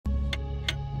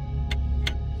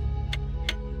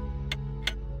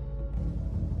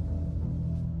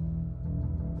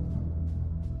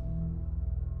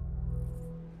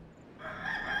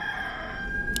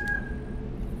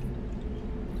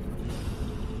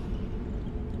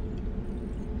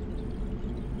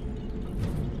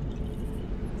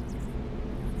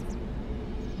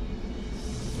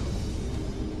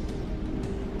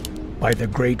By the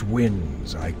great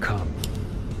winds I come.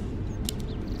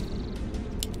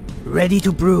 Ready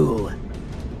to brew.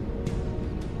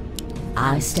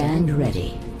 I stand ready.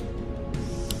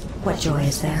 What joy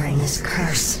is there in this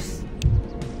curse?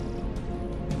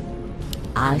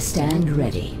 I stand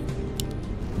ready.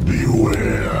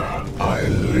 Beware, I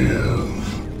live.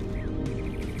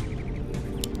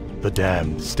 The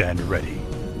damned stand ready.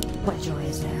 What joy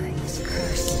is there in this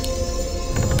curse?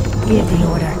 Give the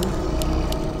order.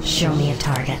 Show me a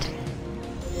target.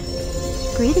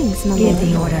 Greetings, my Give lord.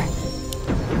 the order.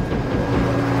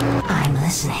 I'm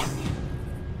listening.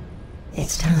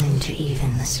 It's time to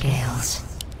even the scales.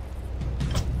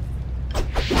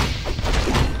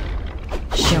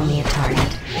 Show me a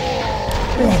target.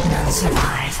 Let none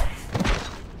survive.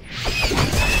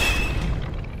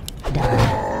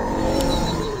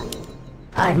 Done.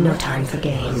 I've no time for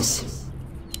games.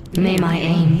 May my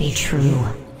aim be true.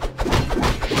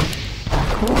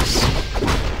 Of course.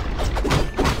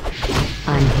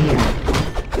 I'm here.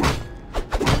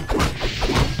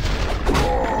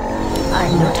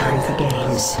 I've no time for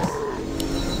games.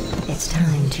 It's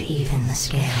time to even the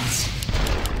scales.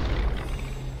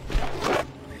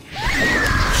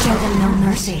 Show them no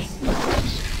mercy.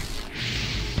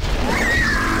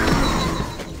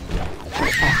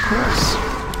 Of course.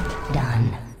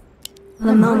 Done.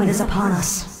 The moment is upon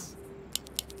us.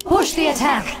 Push the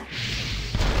attack!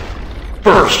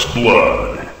 First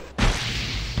blood.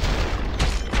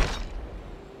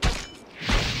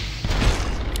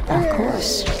 Of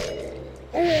course.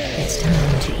 It's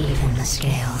time to even the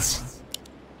scales.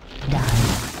 Done.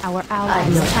 Our I've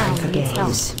allies' no time for town needs help.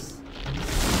 games.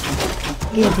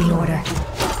 Give the order.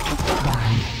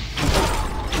 Done.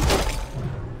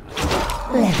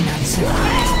 Let none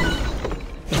survive.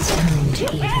 It's time to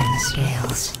even the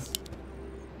scales.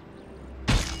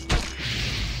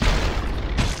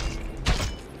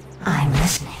 I'm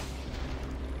listening.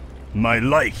 My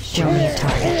life. Show me a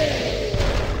target.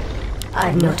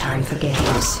 I've no time for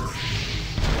games. Of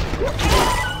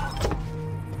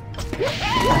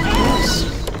course.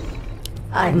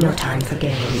 I've no time for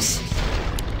games.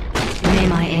 May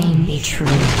my aim be true.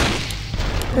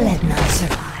 Let none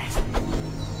survive.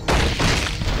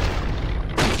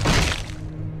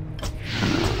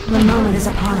 The moment is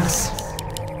upon us.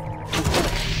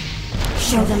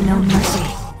 Show them no mercy.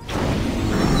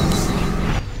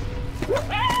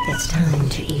 It's time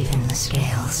to even the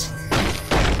scales.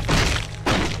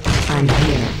 I'm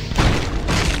here.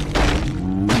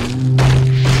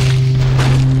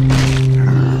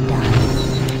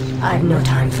 Done. I've no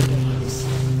time for games.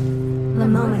 The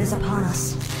moment is upon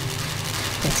us.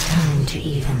 It's time to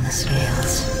even the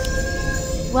scales.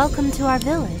 Welcome to our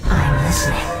village. I'm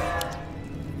listening.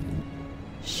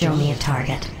 Show me a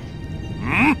target.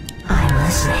 I'm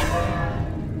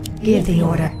listening. Give the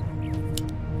order.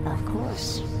 Of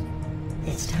course.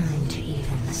 It's time to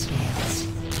even the scales.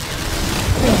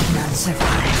 Let none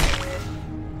survive.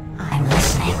 I'm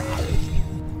listening.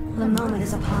 The moment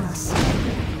is upon us.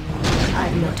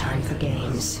 I've no time for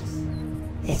games.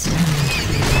 It's time to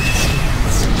even the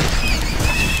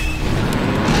scales.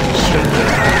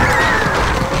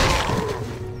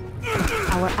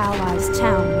 Our allies'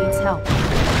 town needs help.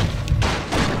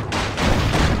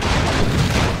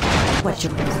 What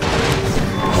your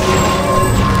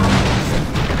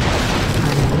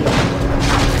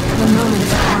The moment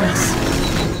is upon us.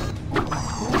 Of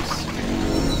course.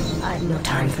 I've no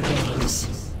time for games.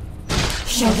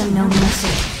 Show them no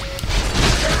mercy.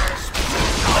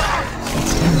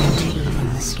 It's time to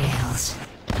even the scales.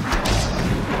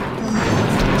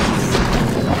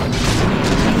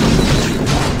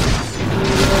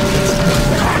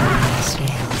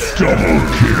 Double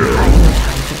kill. I've no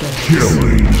time for games.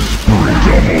 Killing spree.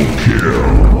 Double kill.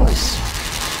 Of course.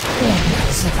 Let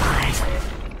none survive.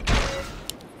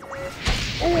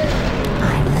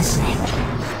 I'm listening.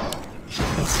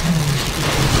 It's time to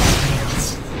even the scales.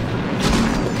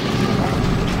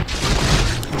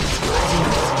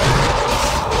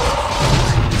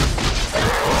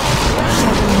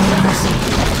 Show them no mercy.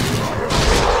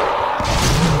 It's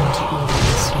time to even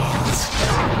the scales.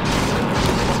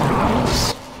 Of course.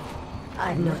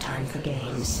 I've no time for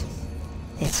games.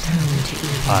 It's time to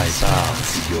even I the bow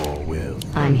scales. to your will.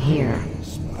 I'm here.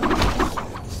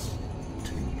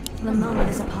 The moment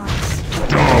is upon us.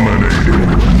 Dominating.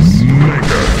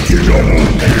 Mega kill. Double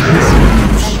kill.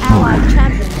 An allied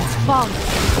champion has fallen.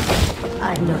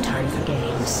 I've no time for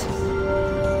games.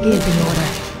 Give the order.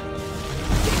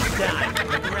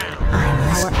 I'm Our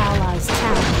listening. allies'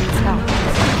 town needs help.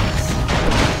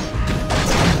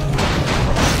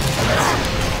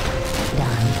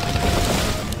 Done.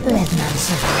 Let none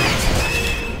survive.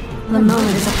 The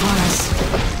moment is upon us.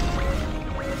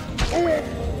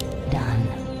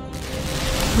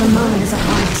 The moment is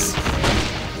upon us.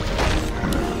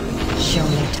 Show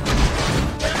me it.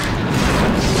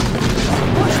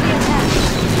 Push the attack.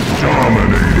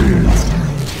 Dominating. It's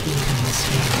time to even the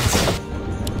scales.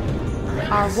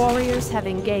 Our warriors have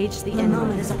engaged the The enemy.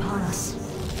 moment is upon us.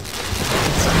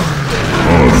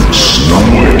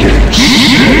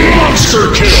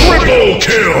 Monster kill. Triple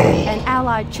kill. An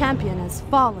allied champion has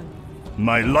fallen.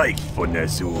 My life for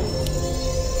Ner'zhul.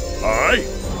 Aye?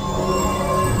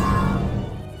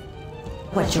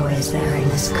 What joy is there in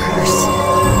this curse?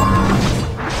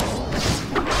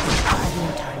 I've no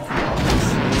time for this.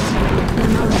 The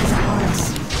moment is upon us.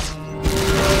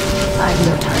 I've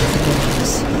no time for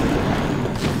games.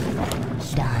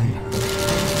 Done.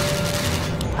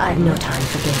 I've no time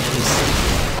for games.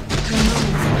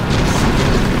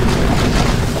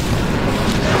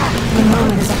 The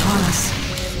moment is upon us.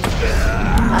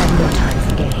 I've no time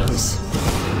for games.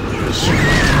 Sure.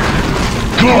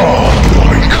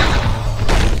 Godlike.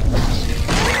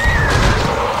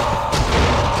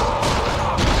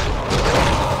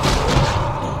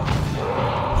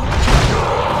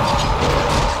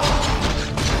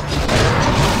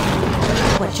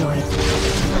 What joy.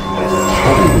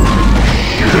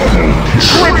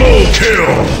 Triple kill.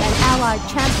 An allied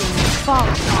champion has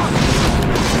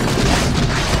fallen.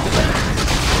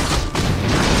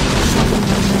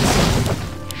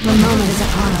 The moment is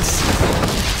upon us.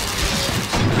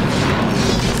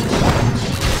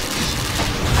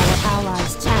 Our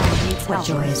allies' town needs What help.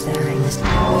 joy is there in this?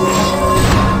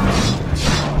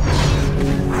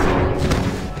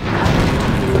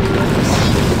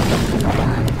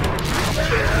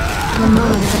 The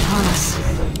moment is upon us.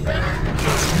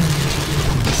 It's time to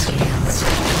even the scales.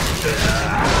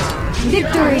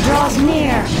 Victory draws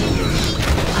near.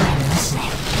 I'm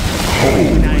listening.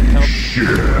 Shit.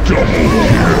 Double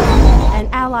kill. An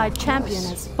allied champion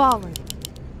has fallen.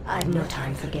 I've no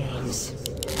time for games.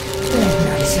 Let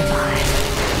none survive.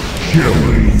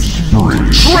 Killing spree.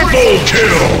 Triple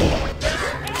kill.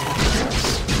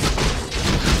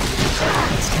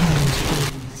 It's time to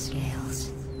even the scales.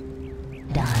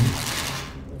 Done.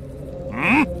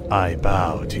 I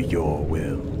bow to your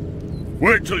will.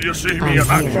 Wait till you see me I'm in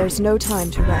action. here. There's no time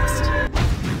to rest.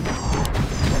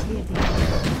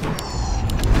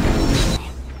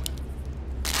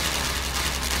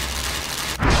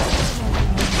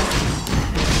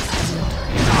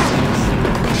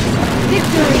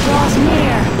 Victory draws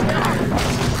near.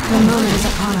 The moment is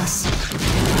upon us.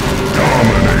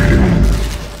 Dominating.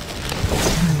 It's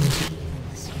time to even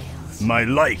the scales. My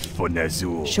life for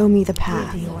Ner'zhul. Show me the Give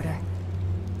path. the order.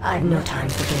 I've no time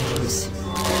for games.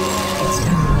 It's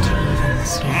time to even the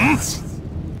scales.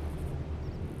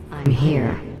 I'm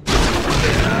here.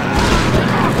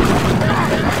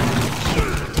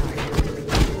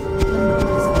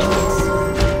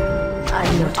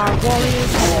 I've no Our time for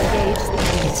warriors have engaged the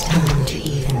enemy. It's time to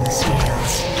even the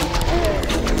scales.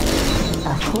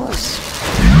 Of course.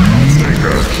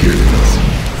 Mega kill.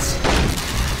 Scales.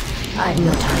 I've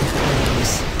no time for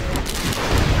games.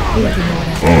 Give the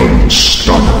order.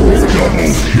 Unstoppable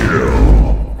double kill.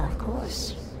 Of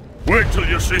course. Wait till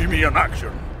you see me in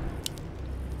action.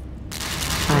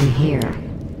 I'm here.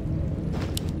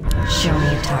 Show me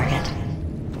a target.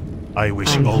 I wish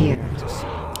I'm only here. to see.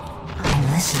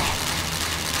 I'm listening.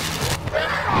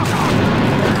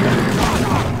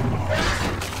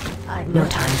 I've no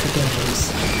time for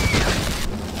games.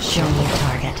 Show me a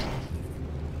target.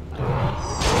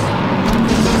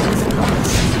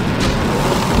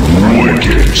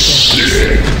 Wicked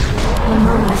sick. The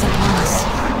moment is upon us.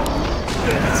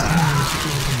 It's time to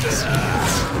even the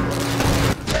scales.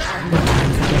 I've no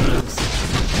time for games.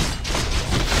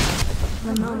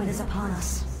 The moment is upon us.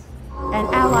 An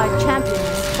allied champion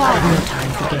has I've fallen. no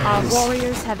time for Our games.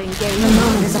 warriors have engaged. The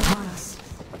moment is upon us.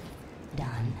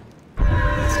 Done.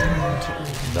 It's time to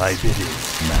even. Thy bidding,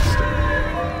 master.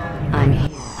 I'm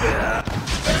here.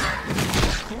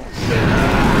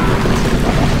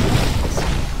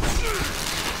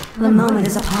 The moment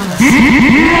is upon us.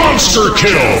 Monster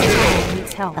kill.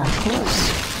 Needs help. Of course.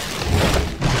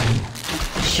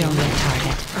 Done. Show me a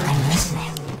target. I'm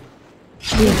listening.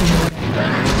 Give an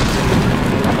order.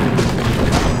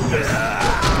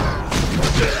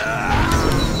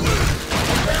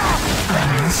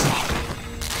 I'm listening.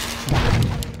 Done.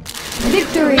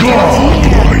 Victory draws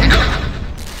near.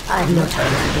 I've no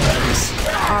time for games.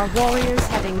 Our warriors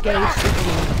have engaged the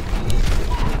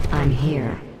enemy. I'm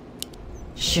here.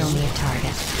 Show me a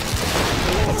target.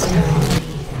 It's time to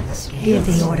even the scales. Give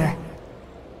the order.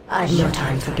 I've no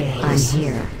time for games. I'm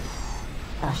here.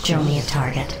 Show me a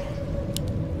target.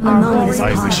 The Our moment is warriors I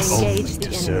upon wish have us. only engaged to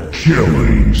the enemy. serve.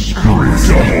 Killing spree.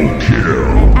 Double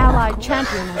kill. Allied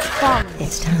champion has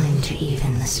It's time to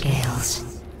even the scales.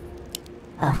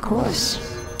 Of course.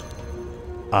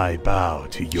 I bow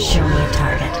to your Show me a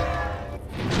target.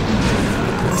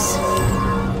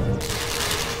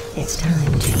 It's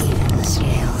time to even the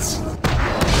scales.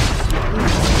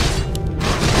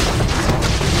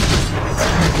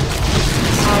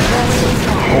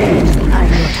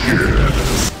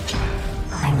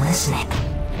 I'm listening.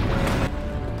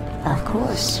 Of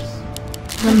course.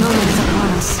 The moment is upon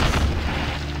us.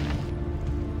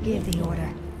 Give the order.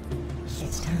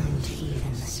 It's time to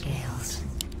even the scales.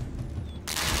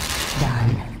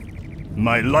 Done.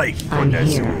 my life for I'm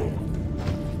Nazul. here.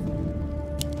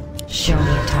 Show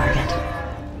me a target.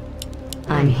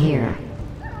 I'm here.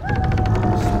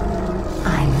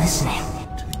 I'm listening.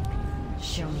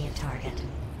 Show me a target.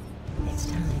 It's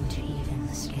time to even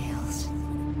the scales.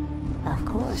 Of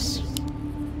course.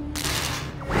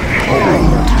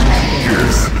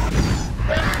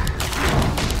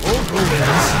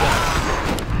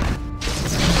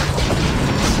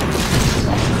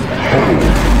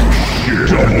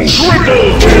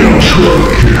 Triple kill!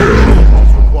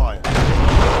 Required.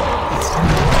 It's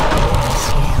time to even the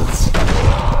scales.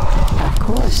 Of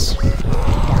course.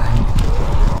 Done.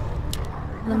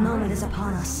 The moment is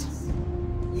upon us.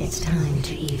 It's time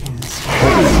to even the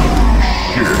scales.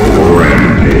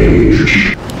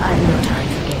 Rampage! I've no time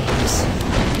for games.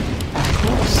 Of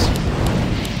course.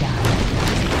 Done.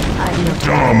 I've no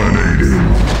time. Dominating!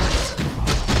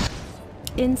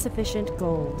 Insufficient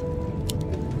gold.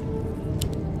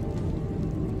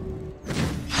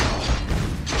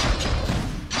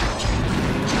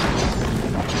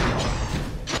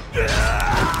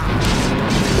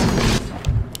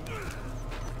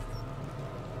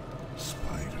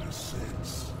 Spider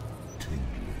sense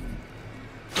tingling.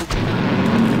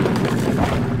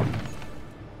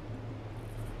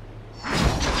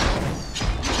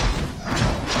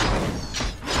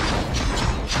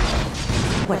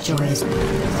 What joy is Show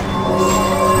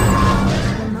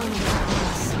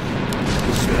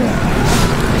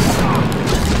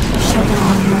them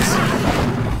all mercy.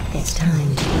 It's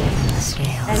time to even the An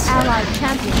scales. allied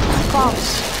champion has fallen.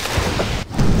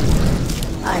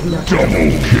 I've no time.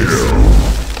 Double kill!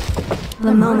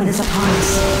 The moment is upon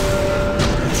us.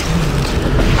 It's time to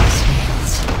even the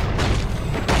scales.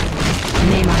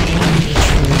 May my aim be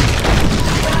true.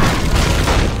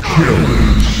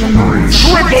 Killing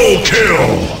spree! Triple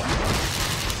kill!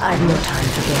 I've no time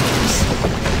for games.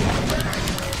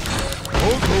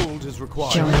 All gold is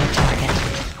required. Show me a target.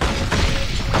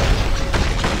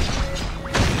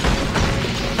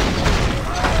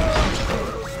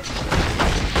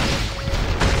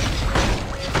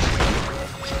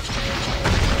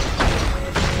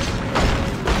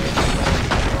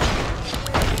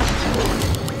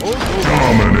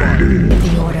 Dominating! Give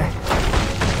the order.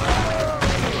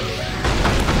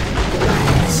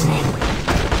 I'm listening.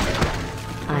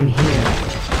 I'm here.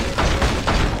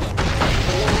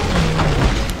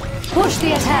 Push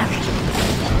the attack!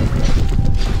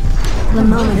 The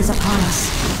moment is upon us.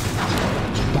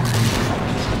 Done.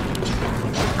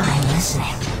 I'm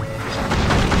listening.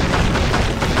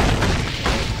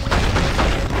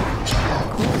 Of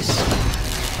course.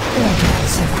 They'll not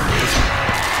survive.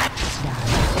 Done.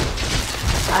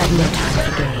 I've no time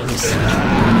for games.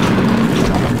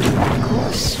 Of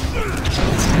course.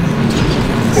 It's time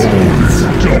to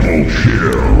Double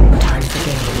kill! time for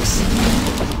games.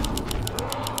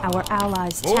 Our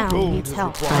allies' All town gold needs is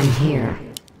help. required. I'm here.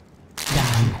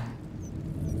 Done.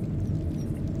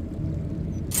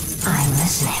 I'm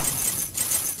listening.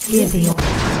 Give the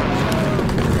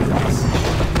order.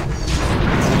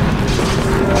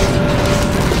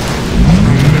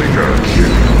 Mega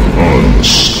kill!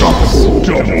 Unstoppable!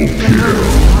 Double kill!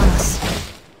 Upon us.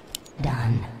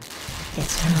 Done.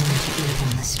 It's time to even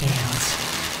the scales.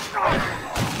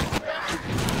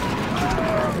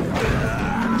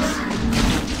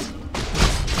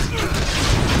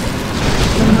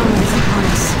 The moment is upon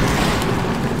us.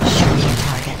 Show me a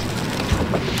target.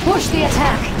 Push the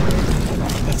attack!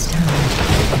 It's time to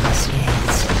even the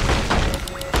scales.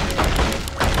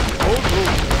 All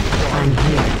gold is required. I'm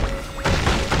here.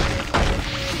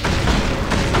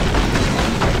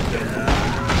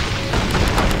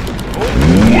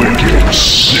 Wicked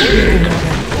sick!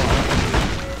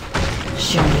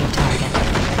 Show me a target.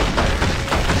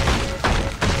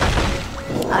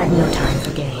 I've no time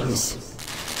for games.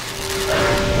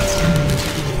 It's time to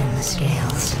even the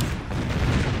scales.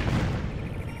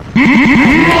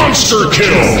 Monster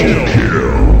kill!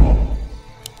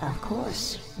 Of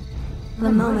course.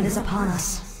 The moment is upon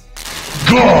us.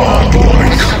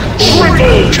 Godlike!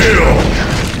 Triple kill!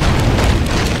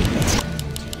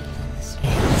 The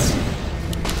scales.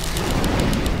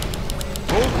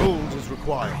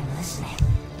 required. I'm listening.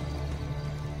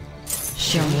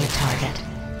 Show me a target.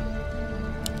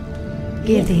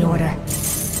 Give the order.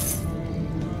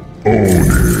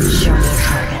 Show me a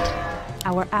target.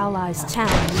 Our allies' town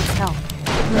needs help.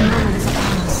 The moment is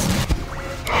upon us.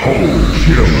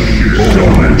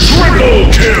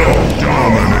 Triple kill!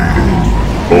 Dominating.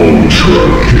 Ultra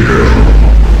kill.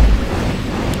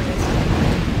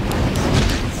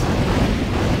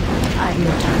 I've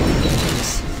no time for games.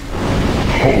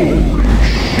 Holy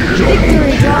shit.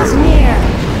 Victory draws near.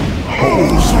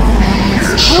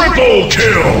 Triple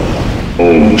kill!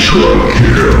 Ultra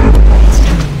kill. It's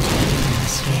time to even the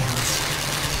scales.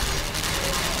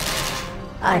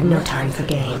 I've no time for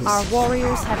games. Our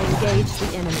warriors have engaged the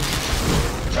enemy.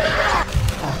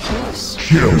 Of course.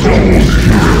 Kill.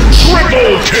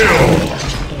 Triple kill!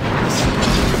 Games.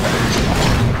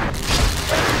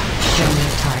 Show me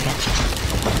a target.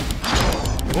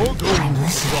 All gold I'm is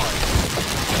listening. required.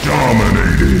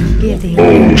 Dominating. Give the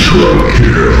order. Ultra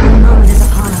kill. The moment is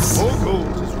upon us. All gold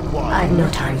is required. I've no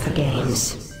time for games.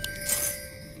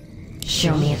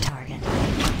 Show me a target.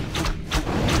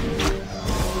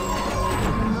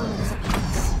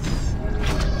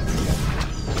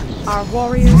 Our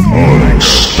warriors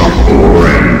Unstoppable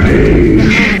rampage.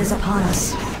 The moment is upon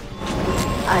us.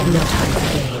 I've no time for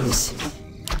games.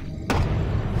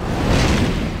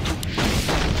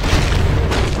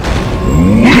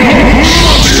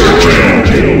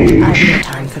 I've no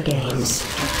time for games.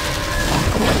 Of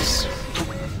course.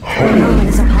 The moment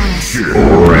is upon us.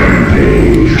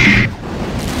 Rampage.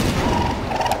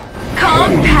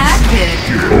 Compacted!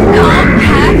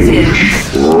 Compacted!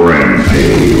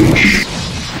 Rampage.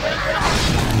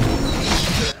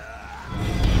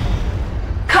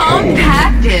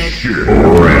 Compacted!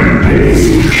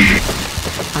 Rampage.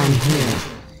 I'm here.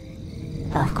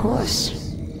 Of course.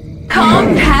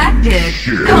 Compacted!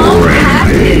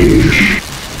 Compacted!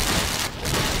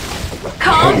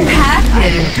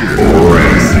 Compacted!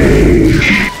 Rampage.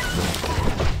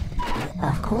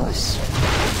 Of course.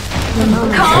 The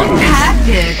moment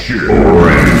Compacted!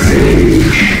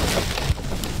 Rampage.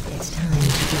 it's time to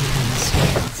even the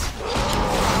scales.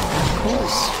 Of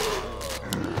course.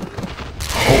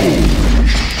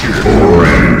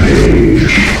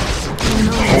 Rampage. The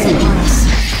moment is upon us.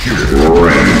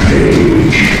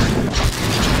 Rampage.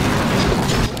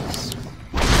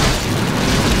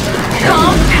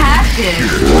 Compacted!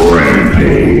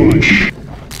 Rampage.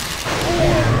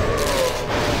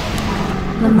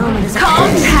 The moment is upon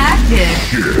us. Compacted!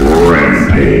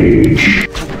 Rampage.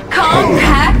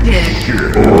 Compacted!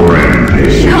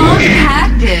 Rampage.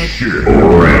 Compacted!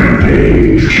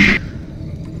 Rampage.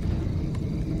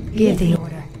 Give the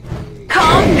order.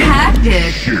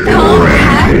 Compacted!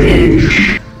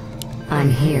 Compacted! I'm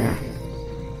here.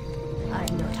 I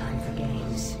have no time for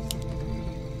games.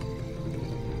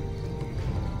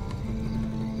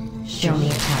 Show me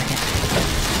a target.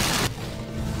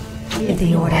 Give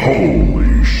the order.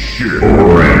 Holy shit.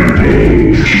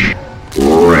 Rampage.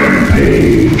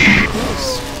 Rampage.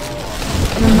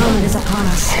 The moment is upon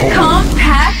us.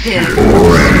 Compacted!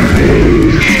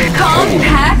 Rampage.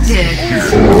 Compacted!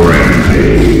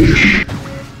 Rampage.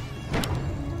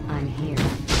 I'm here.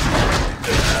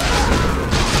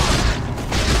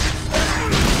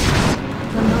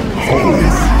 The moment is upon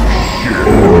us.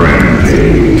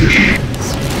 Rampage.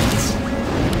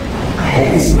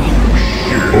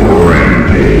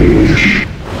 Rampage.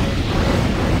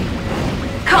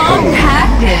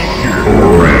 Compacted!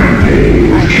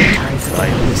 Rampage. I have no time for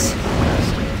games.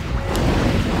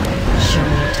 Show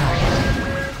me a target.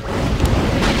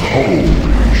 Holy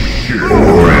shit.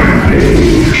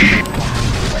 Rampage.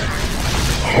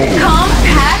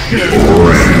 Compacted!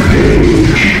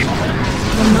 Rampage.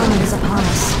 The moment is upon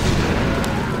us.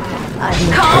 I have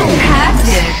no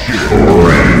Compacted!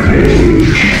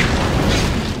 Rampage.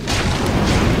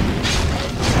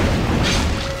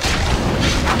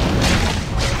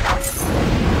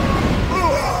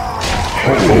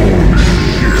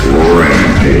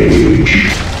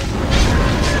 Rampage.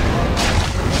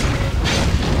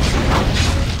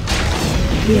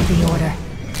 give the order.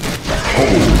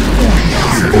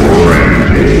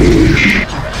 Rampage.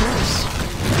 Of course.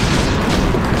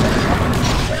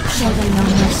 Show them no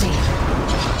mercy.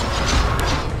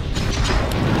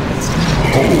 It's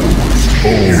time.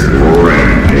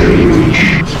 Rampage.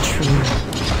 Be true.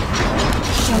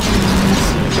 Show them no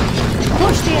mercy.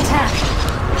 Push the attack.